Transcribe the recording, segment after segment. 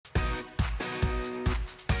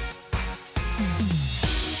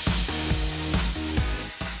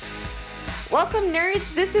Welcome,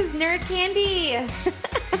 nerds. This is Nerd Candy.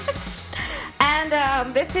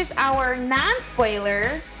 And this is our non-spoiler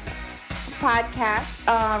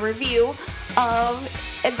podcast review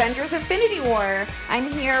of Avengers Infinity War.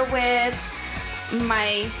 I'm here with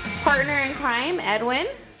my partner in crime, Edwin.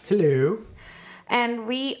 Hello. And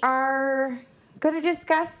we are going to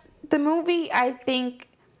discuss the movie, I think,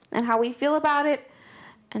 and how we feel about it.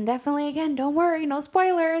 And definitely, again, don't worry, no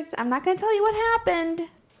spoilers. I'm not going to tell you what happened.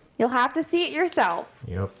 You'll have to see it yourself.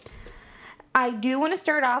 Yep. I do want to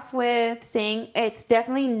start off with saying it's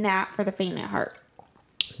definitely not for the faint at heart.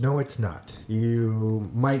 No, it's not.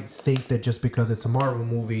 You might think that just because it's a Marvel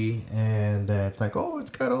movie and it's like, oh,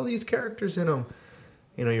 it's got all these characters in them.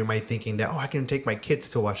 You know, you might thinking that, oh, I can take my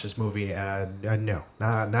kids to watch this movie. No,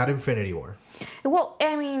 not Infinity War. Well,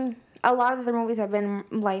 I mean, a lot of the movies have been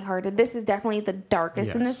lighthearted. This is definitely the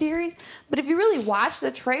darkest in the series. But if you really watch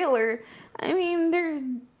the trailer, I mean, there's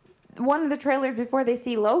one of the trailers before they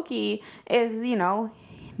see Loki is, you know,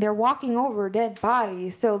 they're walking over dead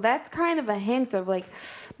bodies. So that's kind of a hint of like,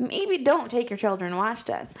 maybe don't take your children and watch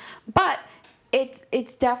this. But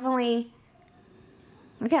it's definitely,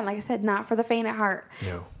 again, like I said, not for the faint at heart.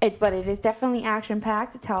 No. But it is definitely action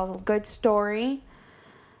packed. It tells a good story.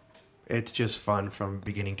 It's just fun from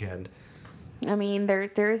beginning to end. I mean,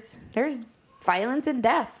 there's violence and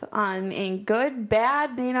death in good,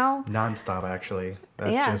 bad, you know. Nonstop, actually.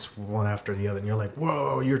 That's just one after the other. And you're like,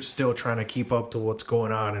 whoa, you're still trying to keep up to what's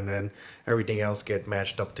going on. And then everything else get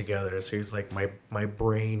matched up together. So it's like my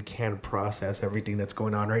brain can't process everything that's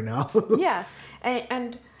going on right now. Yeah.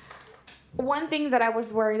 And one thing that I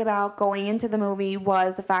was worried about going into the movie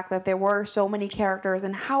was the fact that there were so many characters,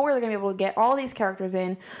 and how are they going to be able to get all these characters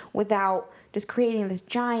in without just creating this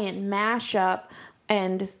giant mashup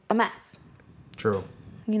and just a mess. True.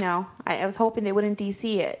 You know, I was hoping they wouldn't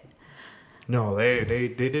DC it. No, they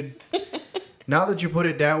did. Now that you put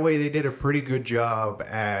it that way, they did a pretty good job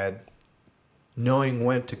at knowing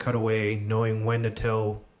when to cut away, knowing when to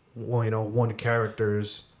tell, well, you know, one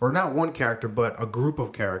character's, or not one character, but a group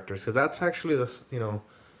of characters, because that's actually the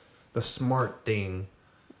smart thing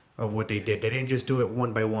of what they did. They didn't just do it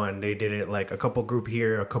one by one. They did it like a couple group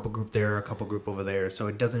here, a couple group there, a couple group over there, so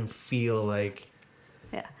it doesn't feel like.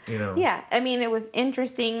 Yeah. You know. Yeah, I mean, it was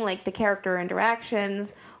interesting. Like, the character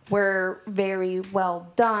interactions were very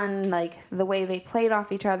well done. Like, the way they played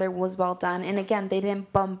off each other was well done. And again, they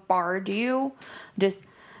didn't bombard you. Just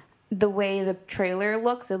the way the trailer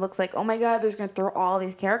looks, it looks like, oh my God, they're going to throw all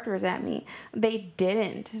these characters at me. They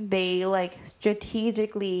didn't. They, like,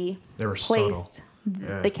 strategically placed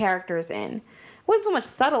the characters in. It wasn't so much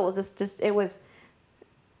subtle. It was just it was...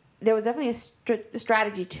 There was definitely a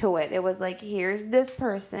strategy to it. It was like, here's this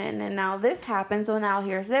person, and now this happens, so now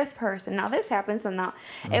here's this person. Now this happens, so now...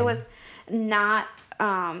 Mm-hmm. It was not...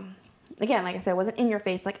 again, like I said, it wasn't in your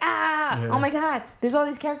face, like, oh my God, there's all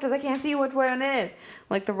these characters, I can't see which one it is.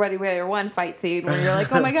 Like the Ready Player One fight scene where you're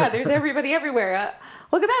like, oh my God, there's everybody everywhere.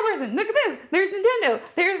 Look at that person, look at this, there's Nintendo,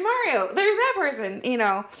 there's Mario, there's that person. You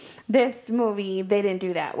know, this movie, they didn't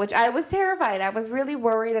do that, which I was terrified. I was really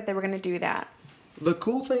worried that they were going to do that. The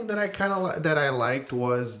cool thing that I liked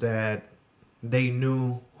was that they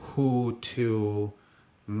knew who to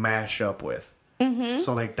mash up with. Mm-hmm.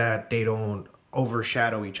 So like that they don't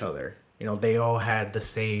overshadow each other. You know, they all had the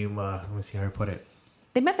same. Let me see how I put it.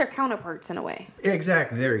 They met their counterparts in a way.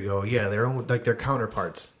 Exactly. There you go. Yeah, their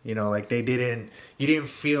counterparts. You know, like you didn't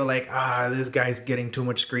feel like this guy's getting too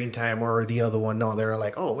much screen time or the other one. No, they're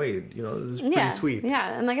like, oh wait, you know, this is pretty sweet.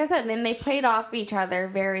 Yeah, and like I said, then they played off each other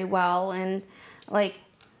very well, and like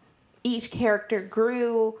each character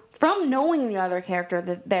grew from knowing the other character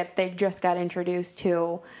that they just got introduced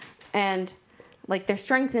to, and like their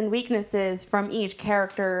strengths and weaknesses from each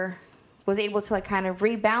character was able to like kind of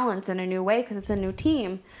rebalance in a new way because it's a new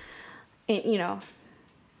team, you know.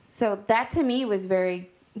 So that to me was very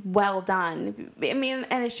well done. I mean,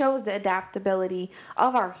 and it shows the adaptability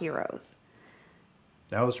of our heroes.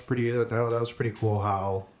 That was pretty cool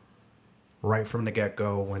how right from the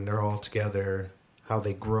get-go when they're all together, how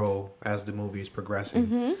they grow as the movie is progressing.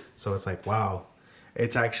 Mm-hmm. So it's like, wow,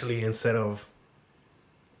 it's actually instead of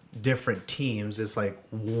different teams, it's like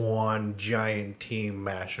one giant team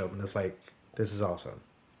mashup, and it's like, this is awesome.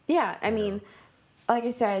 Yeah, I mean, like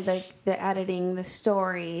I said, like the editing, the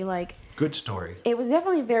story, like good story. It was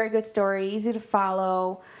definitely a very good story, easy to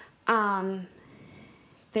follow.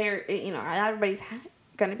 There, you know, everybody's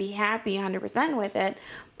going to be happy 100% with it,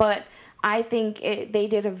 but I think they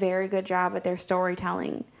did a very good job at their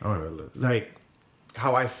storytelling. Oh, like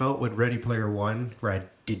how I felt with Ready Player One, where I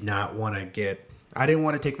did not want to get I didn't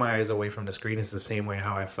want to take my eyes away from the screen. It's the same way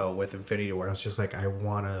how I felt with Infinity War. I was just like, I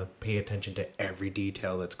want to pay attention to every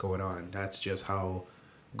detail that's going on. That's just how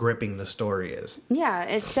gripping the story is. Yeah,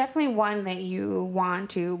 it's definitely one that you want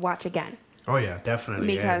to watch again. Oh yeah, definitely.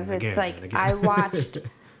 Because and it's again, like I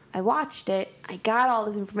watched it, I got all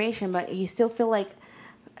this information, but you still feel like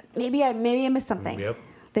maybe I missed something. Yep.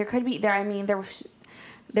 There could be there. I mean, there was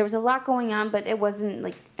a lot going on, but it wasn't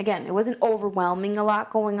like, again, it wasn't overwhelming. A lot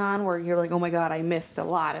going on where you're like, oh my god, I missed a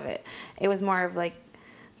lot of it. It was more of like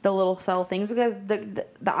the little subtle things because the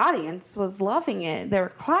audience was loving it. They were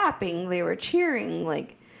clapping, they were cheering,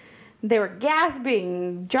 like. They were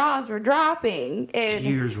gasping, jaws were dropping.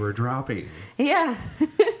 Tears were dropping. Yeah.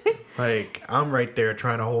 Like, I'm right there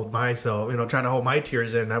trying to hold myself, trying to hold my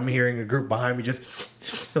tears in. I'm hearing a group behind me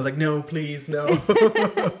just, I was like, no, please, no.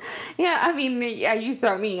 Yeah, I mean, yeah, you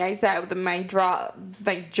saw me. I sat with my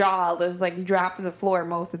jaw was like dropped to the floor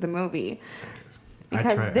most of the movie.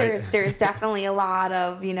 Because there's definitely a lot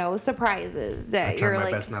of, surprises that you're like. I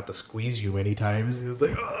tried my best not to squeeze you many times. It was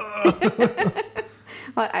like, oh.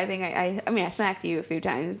 Well, I think I smacked you a few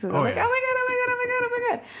times. I'm like, oh my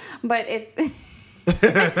god. But it's,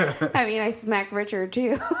 I mean, I smacked Richard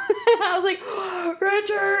too. I was like,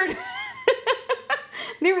 Richard.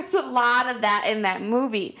 There was a lot of that in that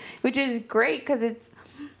movie, which is great because it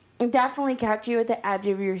definitely kept you at the edge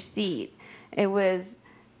of your seat. It was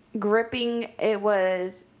gripping. It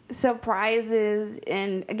was surprises.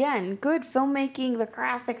 And again, good filmmaking. The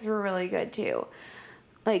graphics were really good too.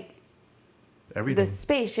 Like, everything. The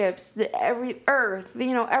spaceships, every Earth,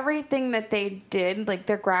 everything that they did, like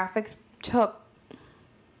their graphics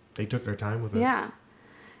They took their time with it. Yeah.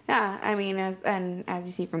 Yeah, I mean, as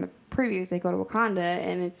you see from the previews, they go to Wakanda,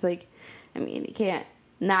 and it's like, I mean, you can't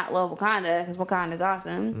not love Wakanda, because Wakanda's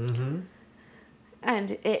awesome. Mm-hmm.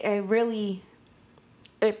 And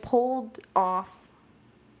it pulled off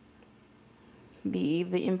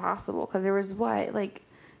the impossible, because there was,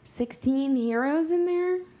 16 heroes in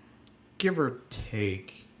there? Give or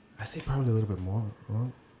take. I say probably a little bit more.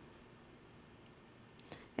 Well,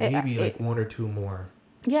 maybe one or two more.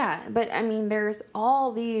 Yeah, but I mean, there's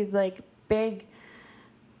all these big.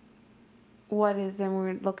 What is the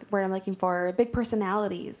word I'm looking for? Big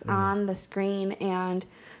personalities on the screen, and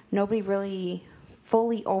nobody really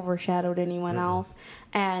fully overshadowed anyone else.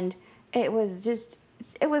 And it was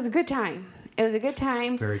a good time. It was a good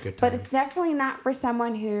time. Very good time. But it's definitely not for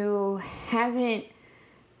someone who hasn't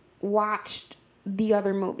watched the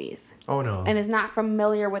other movies. Oh no. And is not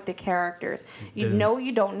familiar with the characters. You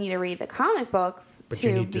don't need to read the comic books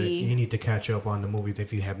you need to catch up on the movies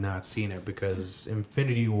if you have not seen it, because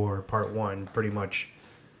Infinity War Part 1 pretty much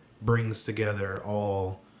brings together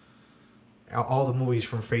all the movies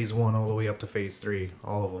from Phase 1 all the way up to Phase 3,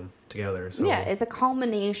 all of them together. So yeah, it's a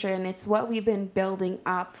culmination. It's what we've been building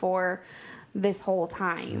up for this whole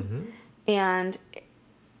time. Mm-hmm. And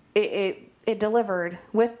it delivered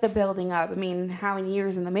with the building up. I mean, how many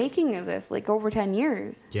years in the making is this? Over 10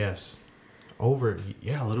 years. Yes. A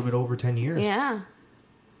little bit over 10 years. Yeah.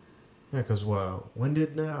 Yeah, because when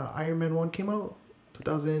did Iron Man 1 came out?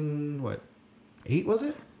 2008 was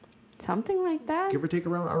it? Something like that. Give or take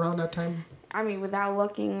around that time? I mean, without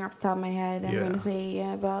looking off the top of my head, I'm going to say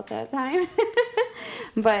about that time.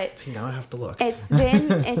 But see, now I have to look.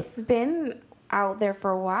 It's been out there for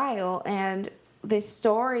a while, and this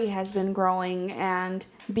story has been growing and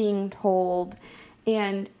being told,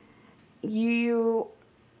 and you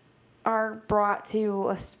are brought to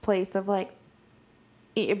a place of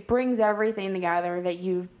it brings everything together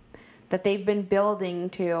that they've been building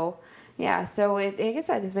to. Yeah, so like I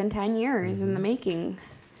said, it's been 10 years in the making.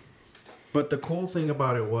 But the cool thing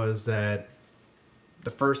about it was that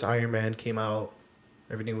the first Iron Man came out,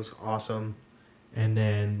 everything was awesome, and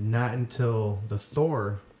then not until the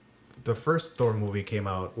first Thor movie came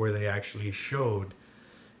out where they actually showed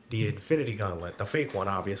the Infinity Gauntlet, the fake one,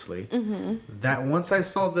 obviously. Mm-hmm. That once I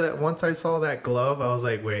saw that glove, I was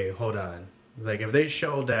like, wait, hold on. It's like, if they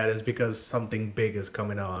showed that, it's because something big is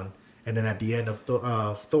coming on. And then at the end of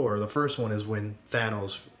Thor, the first one is when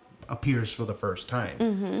Thanos appears for the first time.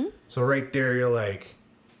 Mm-hmm. So right there, you're like,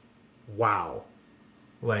 wow,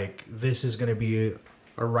 this is gonna be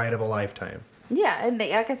a ride of a lifetime. Yeah, and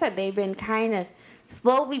like I said, they've been kind of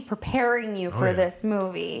slowly preparing you for this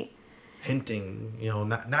movie. Hinting,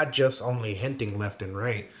 not just only hinting left and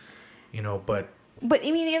right, but... But,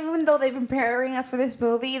 I mean, even though they've been preparing us for this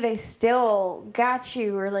movie, they still got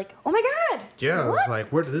you. Or oh my God. Yeah, what? It's like,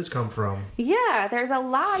 where did this come from? Yeah, there's a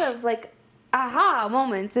lot of, aha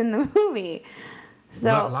moments in the movie. So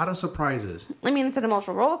a lot of surprises. I mean, it's an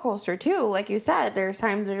emotional roller coaster too. Like you said, there's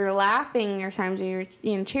times where you're laughing, there's times where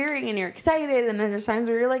you're cheering and you're excited, and then there's times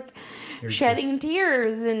where you're like shedding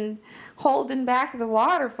tears and holding back the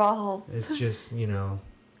waterfalls. It's just,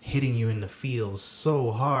 hitting you in the feels so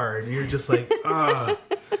hard. You're just like, I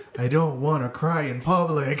don't want to cry in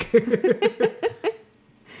public.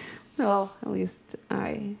 Well, at least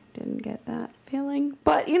I didn't get that feeling.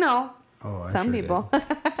 But, some sure people.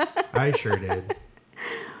 I sure did.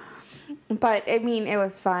 But, I mean, it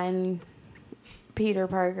was fun. Peter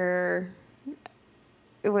Parker,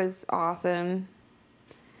 it was awesome.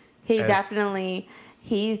 He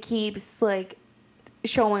keeps, like,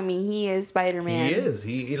 showing me he is Spider-Man. He is.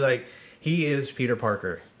 He is Peter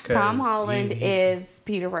Parker. Tom Holland is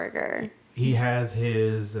Peter Parker. He has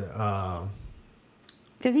his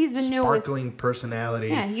because he's the newest sparkling personality.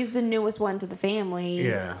 Yeah, he's the newest one to the family.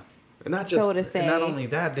 Yeah. And not just so to say. And not only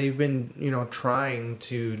that, they've been, trying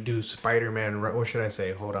to do Spider-Man. What should I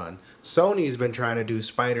say? Hold on. Sony's been trying to do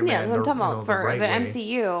Spider-Man. Yeah, I'm talking about for the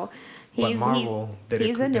MCU. He's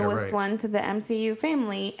the newest one to the MCU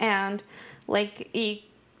family, and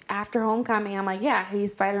after Homecoming, I'm like, yeah,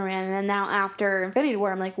 he's Spider-Man, and then now after Infinity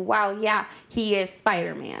War, I'm like, wow, yeah, he is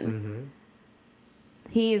Spider-Man. Mm-hmm.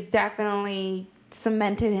 He's definitely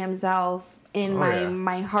cemented himself in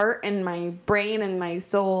my heart and my brain and my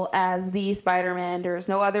soul as the Spider-Man. There's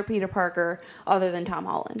no other Peter Parker other than Tom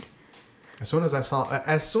Holland. As soon as I saw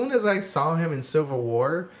him in Civil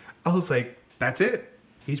War, I was like, that's it.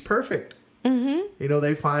 He's perfect. Mm-hmm.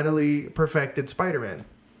 They finally perfected Spider-Man.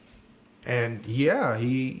 And yeah,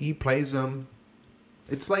 he plays him.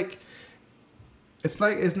 It's not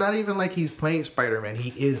even like he's playing Spider-Man. He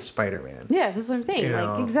is Spider-Man. Yeah, that's what I'm saying.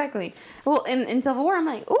 Exactly. Well, in Civil War, I'm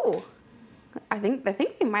like, ooh, I think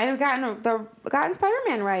they might have gotten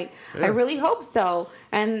Spider-Man right. Yeah. I really hope so.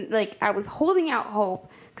 And I was holding out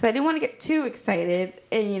hope because I didn't want to get too excited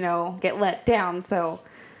and get let down. So,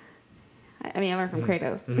 I mean, I learned from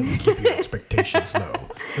Kratos. Keep your expectations low.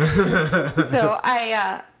 So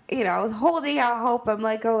I was holding out hope. I'm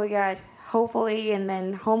like, oh my God, hopefully. And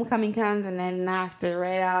then Homecoming comes, and then knocked it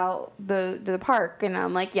right out the park. And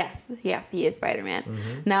I'm like, yes, he is Spider-Man.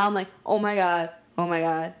 Mm-hmm. Now I'm like, oh my God,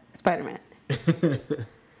 Spider-Man.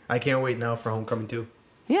 I can't wait now for Homecoming 2.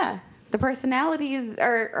 Yeah, the personalities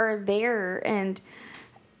are there, and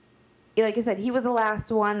like I said, he was the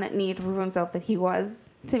last one that needed to prove himself that he was,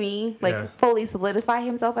 to me, fully solidify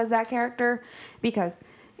himself as that character, because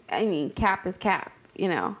I mean, Cap is Cap,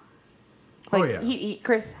 Chris,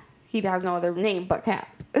 he has no other name but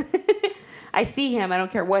Cap. I see him, I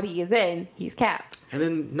don't care what he is in, he's Cap. And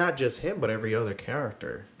then not just him, but every other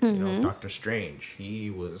character. Mm-hmm. Doctor Strange, he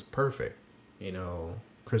was perfect.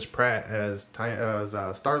 Chris Pratt as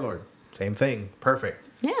Star-Lord, same thing, perfect.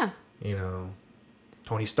 Yeah.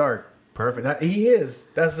 Tony Stark, perfect. He is.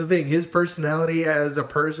 That's the thing. His personality as a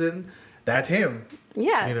person, that's him.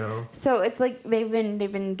 Yeah. So it's like they've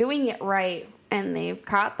been doing it right, and they've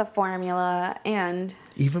caught the formula, and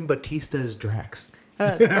even Batista is Drax.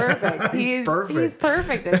 That's perfect. He's perfect. He's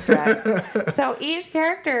perfect as Drax. So each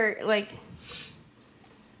character,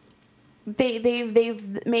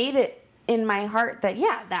 they've made it in my heart that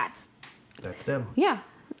that's them. Yeah.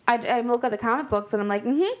 I look at the comic books and I'm like,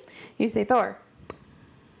 You say Thor.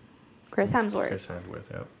 Chris Hemsworth.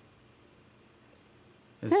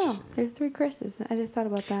 Yep. There's 3 Chris's. I just thought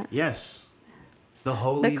about that. Yes. The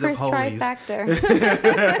holies of holies. The Chris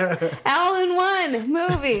trifactor. All in one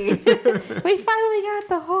movie. We finally got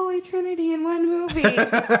the Holy Trinity in one movie.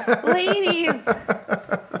 Ladies,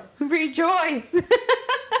 rejoice.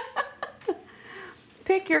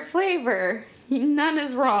 Pick your flavor. None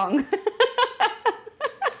is wrong.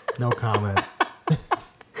 No comment.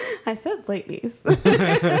 I said ladies.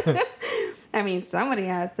 I mean, somebody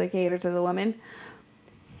has to cater to the women.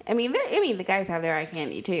 I mean, the guys have their eye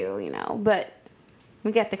candy too, but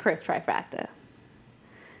we get the Chris trifecta.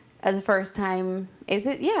 The first time, is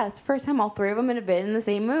it? Yeah, it's the first time all 3 of them have been in the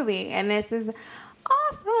same movie, and this is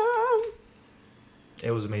awesome.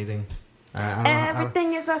 It was amazing.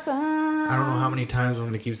 Everything is awesome. I don't know how many times I'm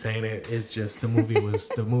gonna keep saying it. It's just the movie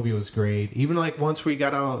was great. Even once we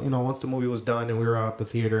got out, once the movie was done and we were out the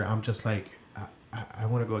theater, I'm just like, I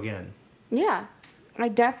want to go again. Yeah, I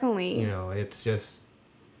definitely. It's just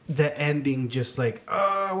the ending. Just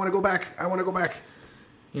I want to go back. I want to go back.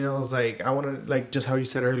 It's like I want to just how you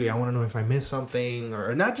said earlier. I want to know if I missed something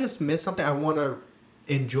or not. Just miss something. I want to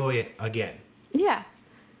enjoy it again. Yeah.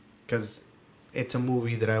 Because it's a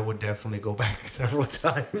movie that I would definitely go back several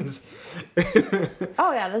times.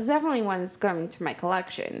 Oh yeah, there's definitely ones coming to my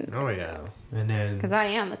collection. Oh yeah, and then Because I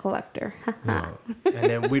am the collector. and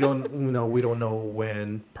then we don't know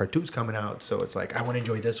when part 2's coming out, so it's like I want to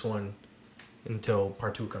enjoy this one until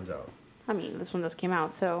part 2 comes out. I mean, this one just came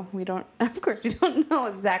out, so we don't. Of course, we don't know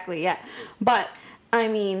exactly yet. But I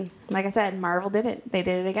mean, like I said, Marvel did it. They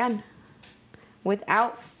did it again.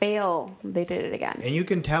 Without fail, they did it again. And you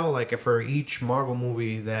can tell, like, for each Marvel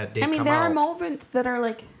movie that they come out. There are moments that are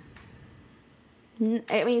like.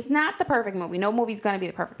 I mean, it's not the perfect movie. No movie's going to be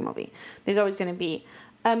the perfect movie. There's always going to be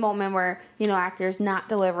a moment where, actors not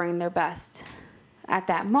delivering their best at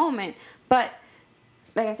that moment. But,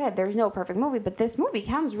 like I said, there's no perfect movie. But this movie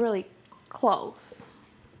comes really close.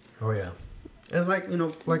 Oh, yeah. And, like,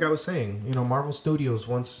 like I was saying, Marvel Studios,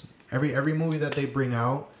 once every movie that they bring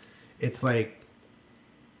out, it's like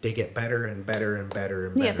they get better and better and better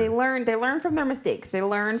and better. Yeah, they learn from their mistakes. They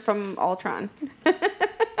learn from Ultron.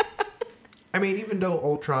 I mean, even though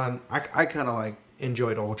Ultron, I kind of like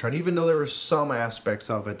enjoyed Ultron, even though there were some aspects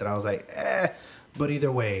of it that I was like, but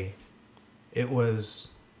either way, it was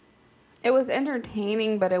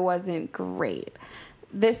entertaining, but it wasn't great.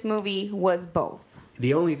 This movie was both.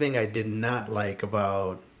 The only thing I did not like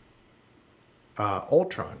about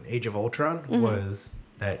Ultron, Age of Ultron, was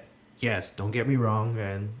that, yes, don't get me wrong,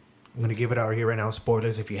 and I'm going to give it out here right now,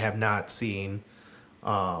 spoilers if you have not seen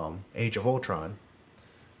Age of Ultron,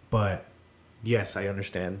 but yes, I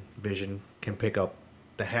understand Vision can pick up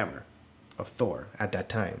the hammer of Thor at that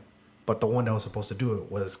time, but the one that was supposed to do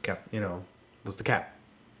it was was the Cap.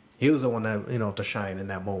 He was the one that to shine in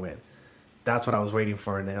that moment. That's what I was waiting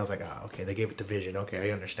for, and then I was like, okay, they gave it to Vision. Okay,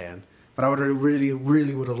 I understand. But I would have really,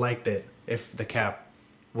 really would have liked it if the Cap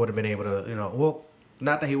would have been able to, well,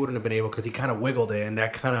 not that he wouldn't have been able, because he kind of wiggled it, and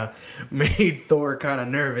that kind of made Thor kind of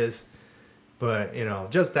nervous. But,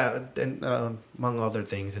 just that, and among other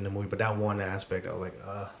things in the movie, but that one aspect, I was like,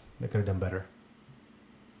 they could have done better.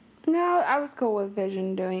 No, I was cool with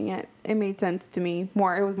Vision doing it. It made sense to me.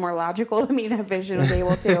 It was more logical to me that Vision was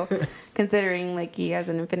able to, considering like he has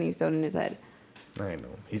an Infinity Stone in his head. I know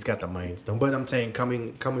he's got the Mind Stone, but I'm saying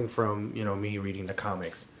coming from me reading the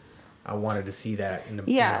comics, I wanted to see that in the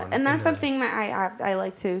and that's something that I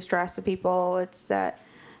like to stress to people. It's that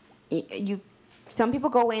some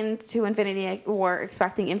people go into Infinity War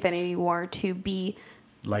expecting Infinity War to be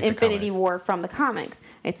like Infinity War from the comics.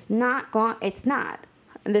 It's not. It's not.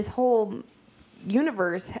 This whole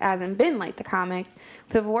universe hasn't been like the comics.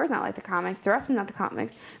 Civil War is not like the comics. The rest of them not the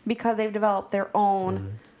comics because they've developed their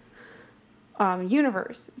own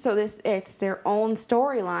universe. So it's their own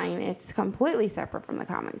storyline. It's completely separate from the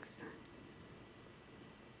comics.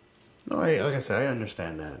 No, like I said, I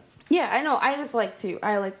understand that. Yeah, I know. I like to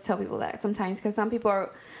tell people that sometimes because some people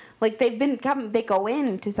are like they go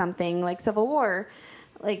into something like Civil War,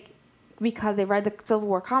 like. Because they read the Civil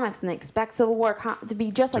War comics and they expect Civil War to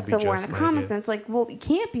be just like Civil War in the comics. And it's like, well, it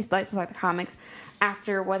can't be just like the comics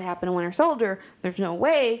after what happened to Winter Soldier. There's no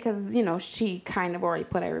way because, she kind of already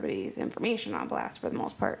put everybody's information on blast for the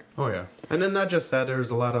most part. Oh, yeah. And then not just that,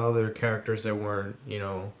 there's a lot of other characters that weren't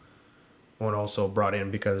also brought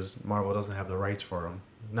in because Marvel doesn't have the rights for them.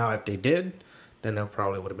 Now, if they did, then that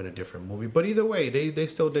probably would have been a different movie. But either way, they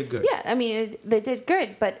still did good. Yeah, I mean, they did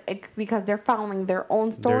good, but because they're following their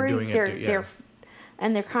own stories,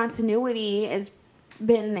 and their continuity has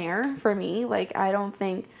been there for me. Like, I don't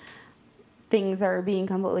think things are being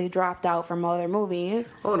completely dropped out from other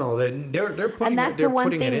movies. Oh no, they're putting and that's they're the one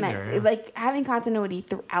putting thing it in that there, yeah. Like having continuity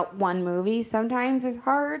throughout one movie sometimes is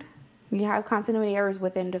hard. You have continuity errors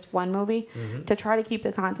within just one movie. To try to keep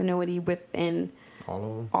the continuity within all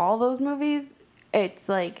of them, all those movies. It's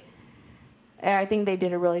like, I think they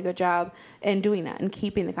did a really good job in doing that and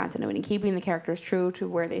keeping the continuity, keeping the characters true to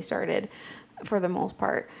where they started for the most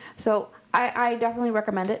part. So I definitely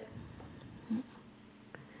recommend it.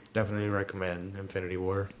 Definitely recommend Infinity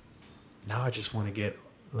War. Now I just want to get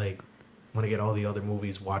all the other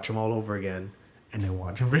movies, watch them all over again, and then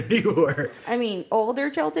watch Infinity War. I mean, older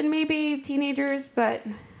children, maybe teenagers, but...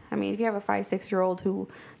 I mean, if you have a 5-6-year-old who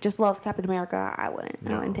just loves Captain America, I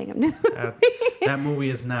wouldn't take him to that movie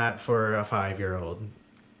is not for a 5-year-old.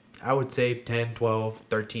 I would say 10, 12,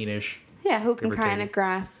 13-ish. Yeah, who can kind of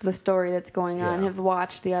grasp the story that's going on, have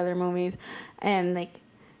watched the other movies, and like,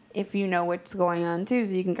 if you know what's going on too,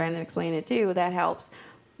 so you can kind of explain it too, that helps.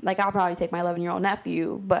 Like, I'll probably take my 11-year-old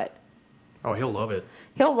nephew, but... Oh, he'll love it.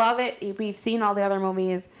 He'll love it. We've seen all the other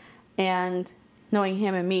movies, and... knowing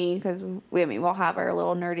him and me, because we'll have our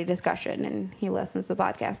little nerdy discussion, and he listens to the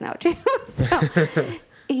podcast now too. So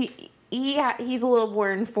he's a little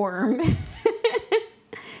more informed.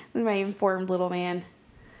 My informed little man.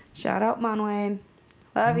 Shout out, Monwayne.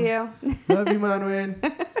 Love you. Love you, Monwayne.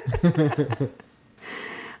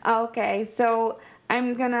 Okay, so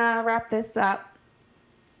I'm going to wrap this up.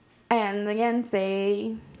 And again,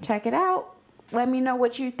 say, check it out. Let me know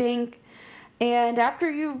what you think. And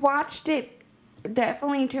after you've watched it,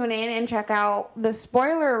 definitely tune in and check out the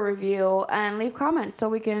spoiler review and leave comments so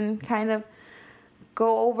we can kind of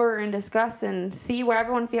go over and discuss and see what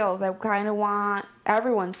everyone feels. I kind of want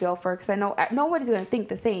everyone's feel for it because I know nobody's going to think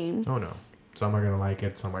the same. Oh, no. Some are going to like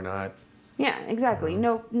it, some are not. Yeah, exactly.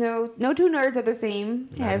 No two nerds are the same,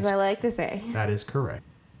 as I like to say. That is correct.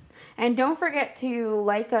 And don't forget to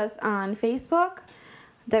like us on Facebook,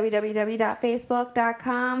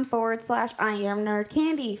 www.facebook.com/I Am Nerd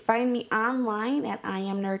Candy. Find me online at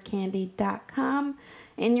IamNerdCandy.com.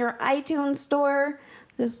 In your iTunes store,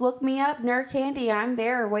 just look me up, Nerd Candy. I'm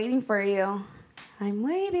there waiting for you. I'm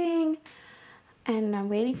waiting. And I'm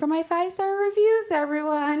waiting for my 5-star reviews,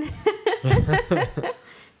 everyone.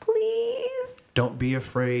 Please. Don't be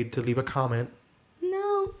afraid to leave a comment.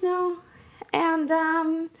 No. And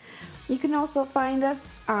you can also find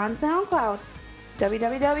us on SoundCloud.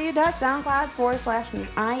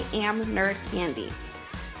 www.soundcloud.com/I Am Nerd Candy.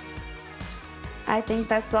 I think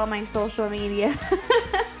that's all my social media.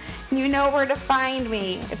 You know where to find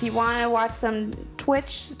me. If you want to watch some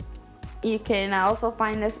Twitch, you can also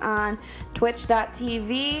find this on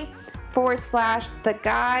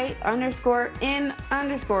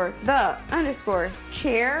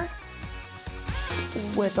twitch.tv/the_in_the_chair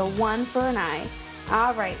with a 1 for an I.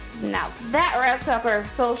 All right, now that wraps up our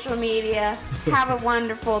social media. Have a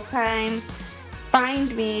wonderful time.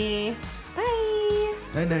 Find me. Bye.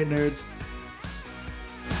 Night, night, nerds.